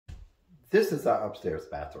This is our upstairs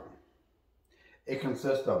bathroom. It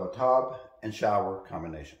consists of a tub and shower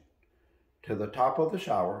combination. To the top of the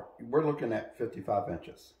shower, we're looking at 55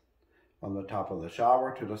 inches. From the top of the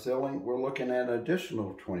shower to the ceiling, we're looking at an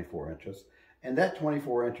additional 24 inches, and that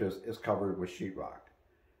 24 inches is covered with sheetrock,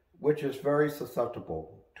 which is very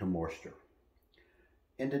susceptible to moisture.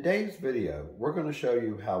 In today's video, we're going to show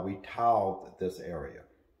you how we tiled this area,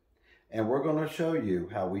 and we're going to show you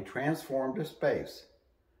how we transformed the space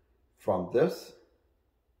from this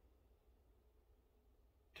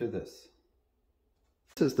to this.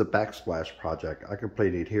 This is the backsplash project I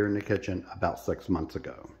completed here in the kitchen about 6 months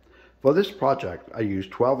ago. For this project, I used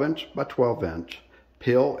 12-inch by 12-inch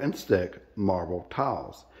peel and stick marble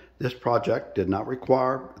tiles. This project did not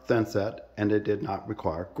require thinset and it did not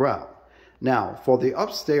require grout. Now, for the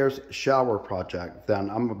upstairs shower project that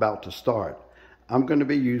I'm about to start, I'm going to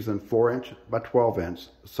be using 4-inch by 12-inch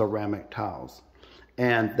ceramic tiles.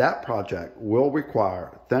 And that project will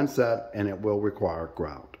require thinset and it will require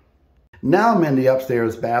grout. Now I'm in the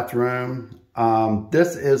upstairs bathroom.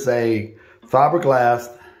 This is a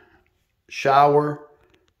fiberglass shower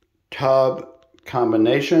tub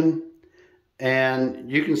combination, and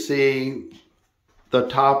you can see the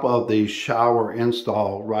top of the shower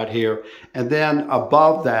install right here, and then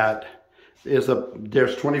above that is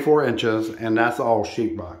there's 24 inches, and that's all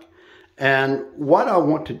sheetrock. And what I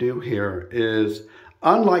want to do here is,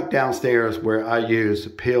 unlike downstairs where I use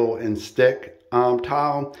peel and stick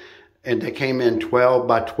tile, and they came in 12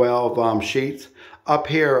 by 12 sheets, up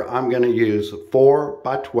here I'm going to use 4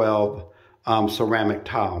 by 12 ceramic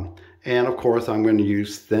tile. And of course I'm going to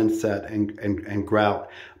use thinset and grout.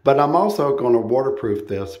 But I'm also going to waterproof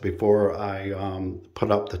this before I put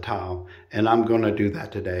up the tile. And I'm going to do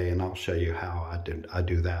that today, and I'll show you how I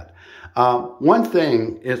do that. One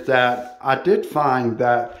thing is that I did find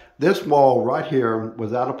that this wall right here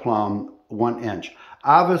was out of plumb 1 inch.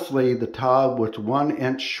 Obviously the tub was 1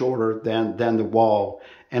 inch shorter than the wall,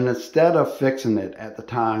 and instead of fixing it at the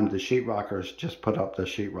time, the sheetrockers just put up the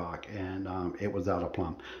sheetrock, and it was out of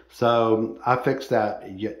plumb. So I fixed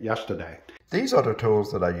that yesterday. These are the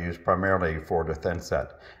tools that I use primarily for the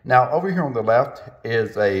thinset. Now over here on the left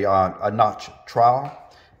is a notch trowel,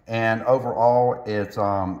 and overall it's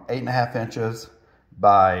 8.5 inches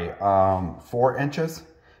by 4 inches,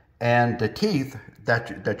 and the teeth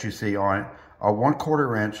that you see on it are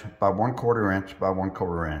 1/4 inch by 1/4 inch by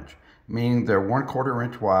 1/4 inch, meaning they're 1/4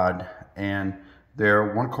 inch wide and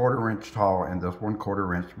they're 1/4 inch tall, and there's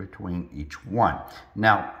 1/4 inch between each one.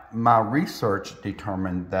 Now, my research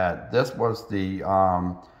determined that this was the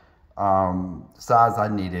size I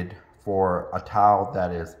needed for a tile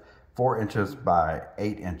that is 4 inches by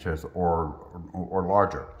 8 inches or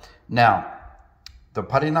larger. Now, the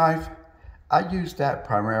putty knife, I used that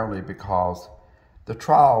primarily because the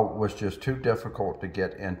trowel was just too difficult to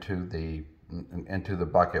get into the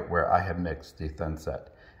bucket where I had mixed the thinset.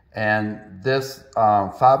 And this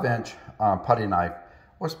 5-inch putty knife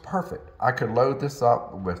was perfect. I could load this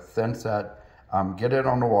up with thinset, get it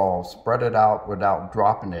on the wall, spread it out without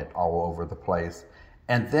dropping it all over the place.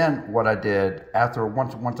 And then what I did after,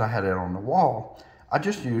 once I had it on the wall, I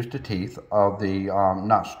just used the teeth of the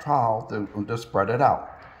notch trowel to spread it out.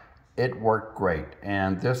 It worked great,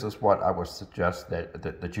 and this is what I would suggest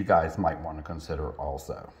that you guys might want to consider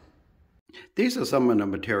also. These are some of the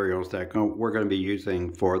materials that we're going to be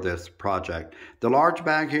using for this project. The large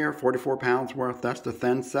bag here, 44 pounds worth, that's the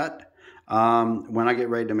thinset. When I get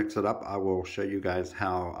ready to mix it up, I will show you guys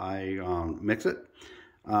how I mix it.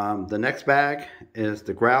 The next bag is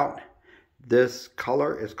the grout. This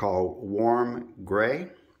color is called warm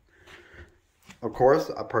gray. Of course,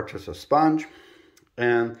 I purchased a sponge,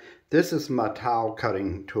 and this is my tile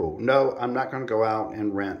cutting tool. No, I'm not going to go out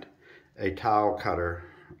and rent a tile cutter,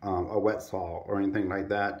 a wet saw, or anything like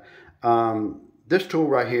that. This tool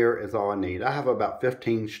right here is all I need. I have about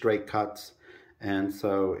 15 straight cuts, and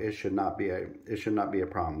so it should not be a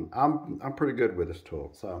problem. I'm pretty good with this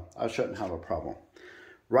tool, so I shouldn't have a problem.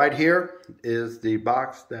 Right here is the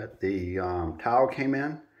box that the towel came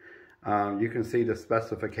in. You can see the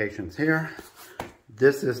specifications here.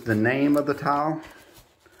 This is the name of the towel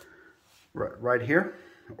right here,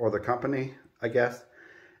 or the company, I guess.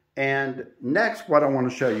 And next, what I want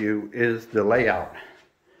to show you is the layout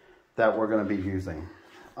that we're going to be using.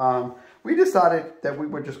 We decided that we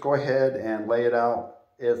would just go ahead and lay it out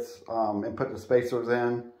and put the spacers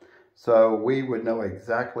in, so we would know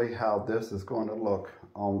exactly how this is going to look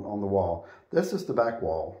on the wall. This is the back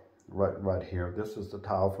wall right here. This is the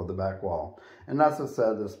tile for the back wall. And as I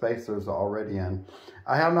said, the spacers are already in.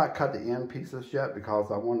 I have not cut the end pieces yet because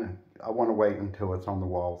I want to wait until it's on the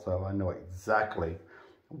wall so I know exactly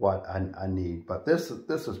what I need. But this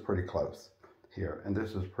is pretty close here, and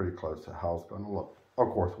this is pretty close to how it's going to look, of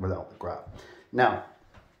course, without the grout. Now,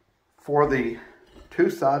 for the two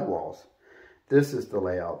side walls, this is the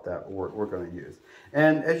layout that we're going to use.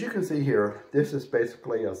 And as you can see here, this is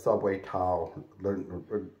basically a subway tile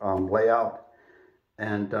layout.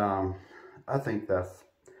 And I think that's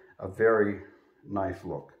a very nice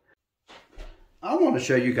look. I want to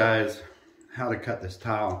show you guys how to cut this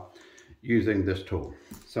tile using this tool.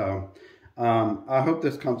 So I hope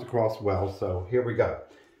this comes across well. So here we go.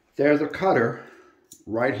 There's a cutter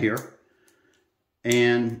right here.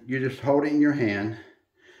 And you just hold it in your hand.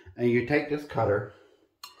 And you take this cutter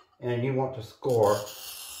and you want to score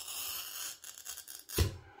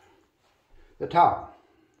the tile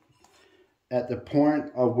at the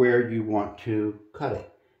point of where you want to cut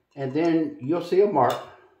it. And then you'll see a mark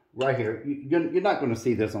right here. You're not going to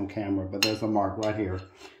see this on camera, but there's a mark right here.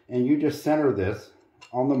 And you just center this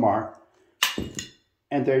on the mark.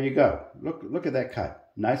 And there you go. Look at that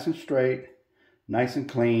cut. Nice and straight, nice and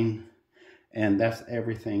clean. And that's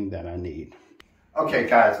everything that I need. Okay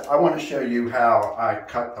guys, I want to show you how I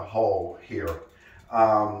cut the hole here.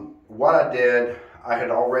 What I did, I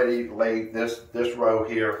had already laid this row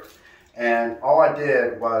here, and all I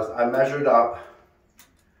did was I measured up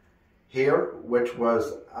here, which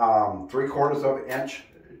was 3/4 of an inch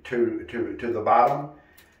to the bottom,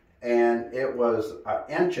 and it was 1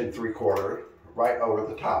 3/4 inches right over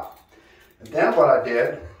the top. And then what I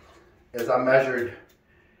did is I measured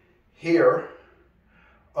here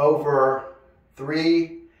over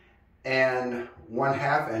 3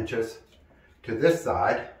 1/2 inches to this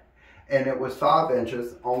side, and it was 5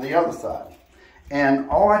 inches on the other side. And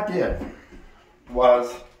all I did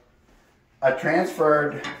was I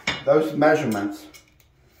transferred those measurements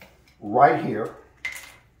right here,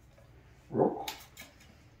 real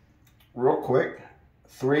quick,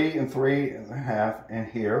 3 and 3 1/2 in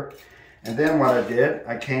here. And then what I did,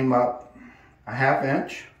 I came up 1/2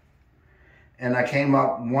 inch. And I came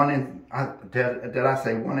up did I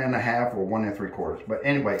say 1 1/2 or 1 3/4? But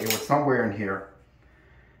anyway, it was somewhere in here.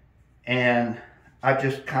 And I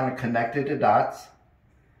just kind of connected the dots.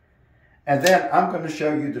 And then I'm going to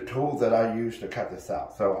show you the tool that I use to cut this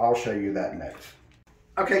out. So I'll show you that next.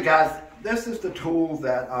 Okay guys, this is the tool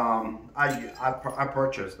that I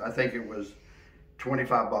purchased. I think it was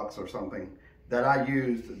 25 bucks or something that I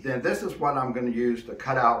used. Then this is what I'm going to use to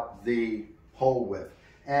cut out the hole with.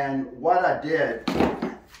 And what I did,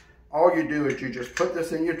 all you do is you just put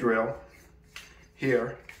this in your drill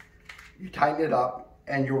here, you tighten it up,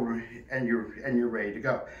 and you're ready to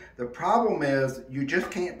go. The problem is you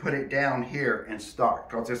just can't put it down here and start,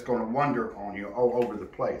 because it's going to wander on you all over the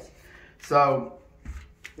place. So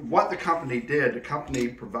what the company did, the company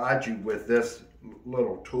provides you with this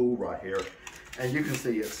little tool right here, and you can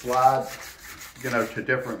see it slides, to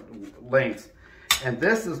different lengths. And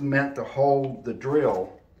this is meant to hold the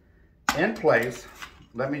drill in place.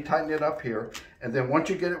 Let me tighten it up here. And then once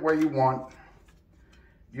you get it where you want,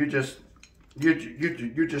 you just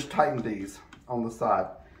tighten these on the side.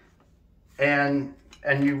 And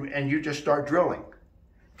you just start drilling.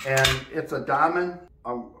 And it's a diamond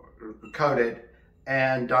coated,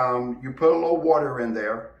 and you put a little water in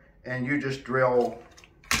there, and you just drill,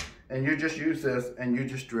 and you just use this, and you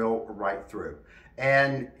just drill right through.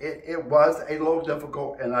 And it was a little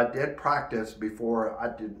difficult, and I did practice before I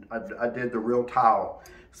did the real tile.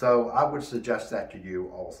 So I would suggest that to you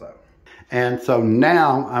also. And so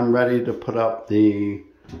now I'm ready to put up the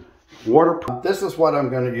waterproof. This is what I'm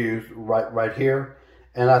going to use right here.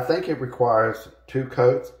 And I think it requires 2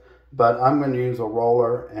 coats, but I'm going to use a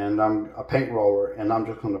roller and a paint roller, and I'm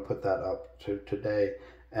just going to put that up today.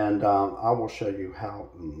 And I will show you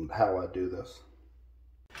how I do this.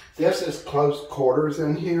 This is close quarters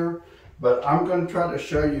in here, but I'm going to try to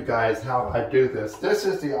show you guys how I do this. This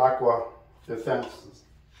is the Aqua Defense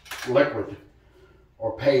liquid,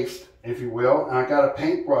 or paste, if you will. And I got a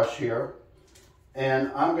paintbrush here, and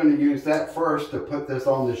I'm going to use that first to put this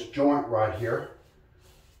on this joint right here.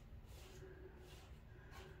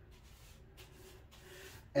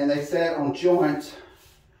 And they said on joints,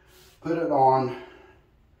 put it on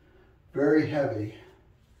very heavy.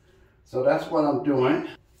 So that's what I'm doing.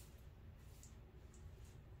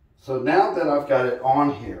 So now that I've got it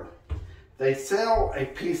on here, they sell a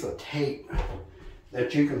piece of tape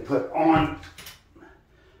that you can put on.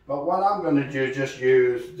 But what I'm going to do is just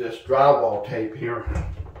use this drywall tape here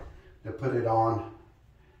to put it on.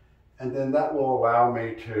 And then that will allow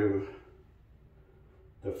me to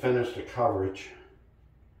finish the coverage.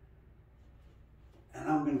 And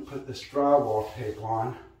I'm going to put this drywall tape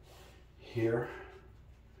on here.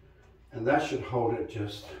 And that should hold it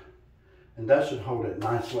that should hold it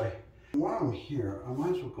nicely. While I'm here, I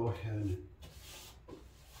might as well go ahead and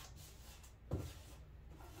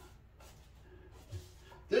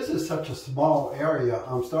this is such a small area,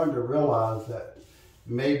 I'm starting to realize that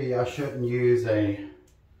maybe I shouldn't use a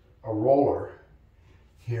roller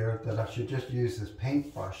here, that I should just use this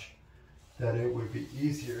paintbrush, that it would be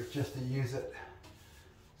easier just to use it.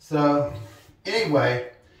 So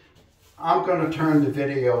anyway, I'm going to turn the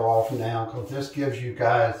video off now because this gives you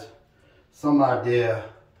guys some idea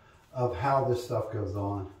of how this stuff goes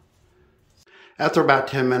on. After about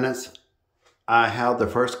 10 minutes, I have the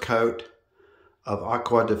first coat of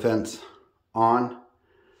Aqua Defense on.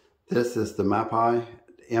 This is the MAPEI,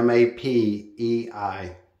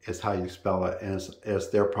 M-A-P-E-I is how you spell it, and it's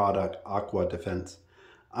their product, Aqua Defense.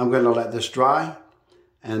 I'm going to let this dry,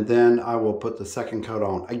 and then I will put the second coat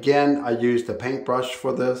on. Again, I used a paintbrush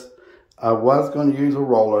for this. I was going to use a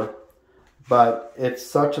roller, but it's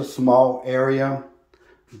such a small area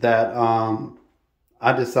that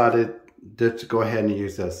I decided to go ahead and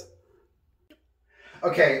use this.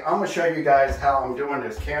 Okay, I'm going to show you guys how I'm doing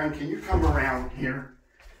this. Karen, can you come around here?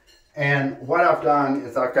 And what I've done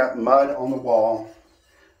is I've got mud on the wall,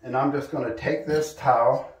 and I'm just going to take this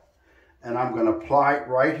towel and I'm going to apply it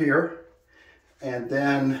right here. And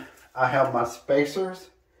then I have my spacers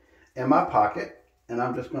in my pocket, and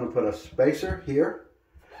I'm just going to put a spacer here.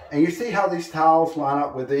 And you see how these towels line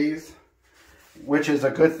up with these, which is a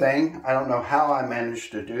good thing. I don't know how I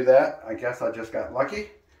managed to do that. I guess I just got lucky.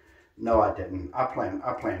 No, I didn't. I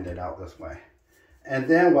planned it out this way. And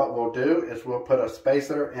then what we'll do is we'll put a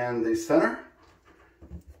spacer in the center,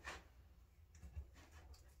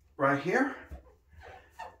 right here.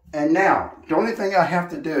 And now, the only thing I have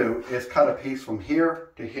to do is cut a piece from here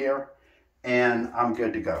to here, and I'm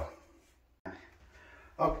good to go.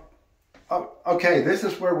 Okay, this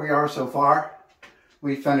is where we are so far.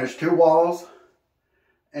 We finished 2 walls.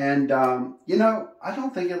 And, you know, I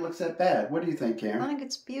don't think it looks that bad. What do you think, Karen? I think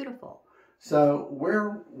it's beautiful. So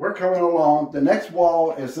we're coming along. The next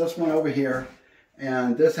wall is this one over here.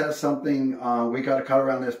 And this has something, we got to cut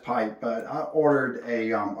around this pipe, but I ordered a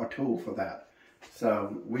tool for that.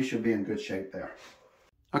 So we should be in good shape there.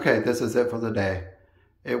 Okay, this is it for the day.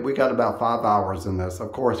 We got about 5 hours in this.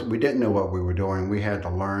 Of course, we didn't know what we were doing. We had to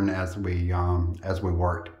learn as we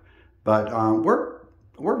worked. But we're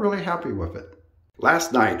really happy with it.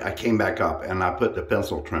 Last night I came back up and I put the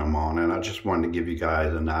pencil trim on, and I just wanted to give you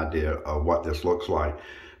guys an idea of what this looks like.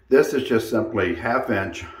 This is just simply 1/2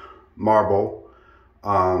 inch marble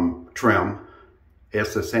trim.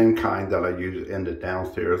 It's the same kind that I use in the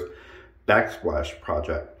downstairs backsplash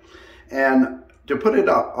project. And to put it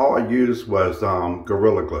up, all I used was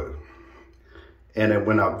Gorilla Glue. And it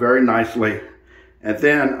went up very nicely. And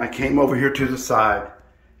then I came over here to the side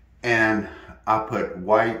and I put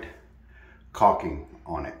white caulking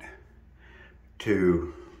on it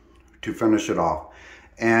to finish it off.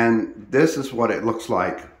 And this is what it looks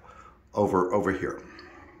like over here.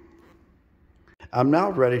 I'm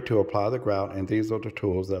now ready to apply the grout, and these are the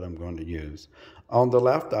tools that I'm going to use. On the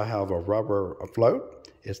left, I have a rubber float.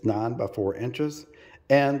 It's 9 by 4 inches.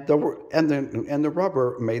 And the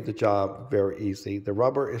rubber made the job very easy. The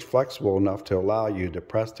rubber is flexible enough to allow you to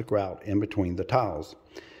press the grout in between the tiles.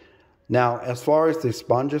 Now, as far as the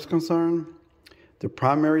sponge is concerned, the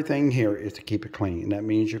primary thing here is to keep it clean. That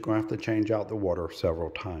means you're going to have to change out the water several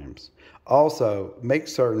times. Also, make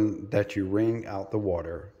certain that you wring out the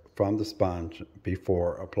water from the sponge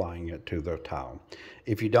before applying it to the towel.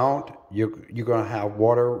 If you don't, you're going to have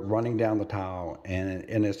water running down the towel, and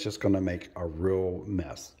it's just going to make a real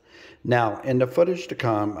mess. Now, in the footage to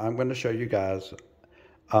come, I'm going to show you guys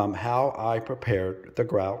how I prepared the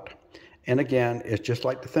grout. And again, it's just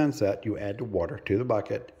like the thin set. You add the water to the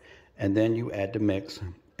bucket, and then you add the mix,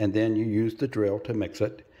 and then you use the drill to mix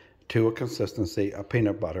it to a consistency of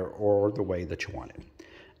peanut butter or the way that you want it.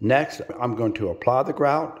 Next, I'm going to apply the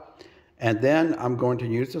grout, and then I'm going to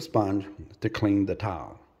use the sponge to clean the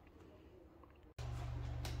towel.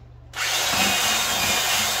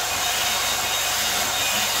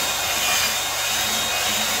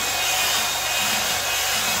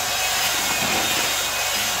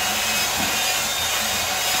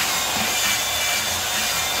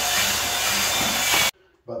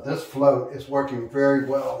 But this float is working very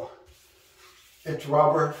well. It's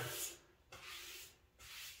rubber,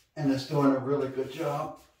 and it's doing a really good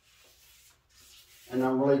job. And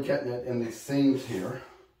I'm really getting it in these seams here,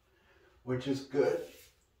 which is good.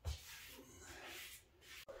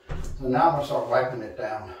 So now I'm going to start wiping it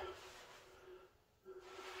down.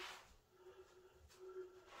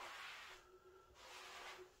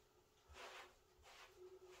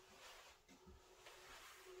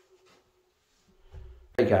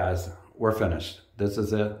 guys, we're finished. This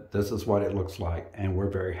is it. This is what it looks like, and we're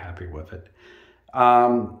very happy with it.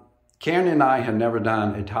 Karen and I had never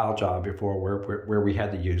done a tile job before where we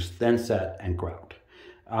had to use thin set and grout.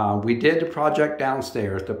 We did the project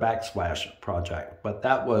downstairs, the backsplash project, but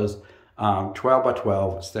that was 12 by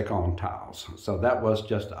 12 stick-on tiles. So that was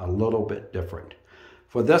just a little bit different.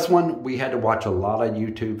 For this one, we had to watch a lot of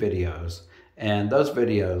YouTube videos, and those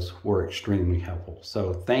videos were extremely helpful.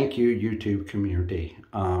 So thank you, YouTube community,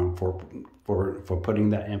 for putting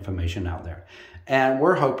that information out there. And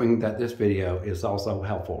we're hoping that this video is also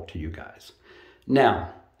helpful to you guys.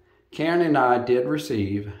 Now, Karen and I did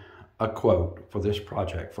receive a quote for this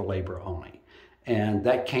project for labor only, and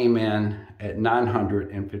that came in at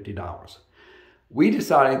 $950. We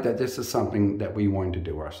decided that this is something that we wanted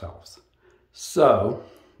to do ourselves. So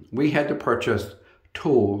we had to purchase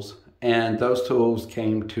tools, and those tools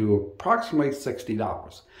came to approximately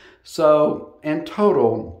 $60. So in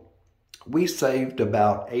total, we saved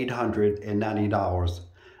about $890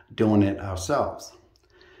 doing it ourselves.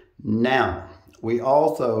 Now, we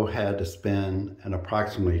also had to spend an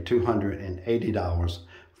approximately $280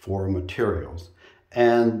 for materials.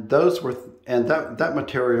 And that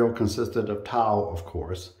material consisted of tile, of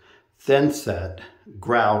course, thin set,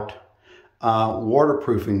 grout,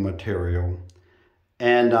 waterproofing material,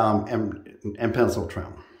 and pencil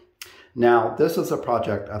trim. Now, this is a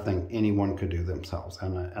project I think anyone could do themselves,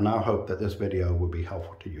 and I hope that this video will be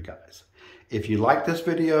helpful to you guys. If you like this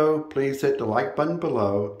video, please hit the like button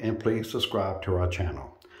below, and please subscribe to our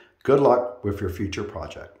channel. Good luck with your future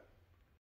project.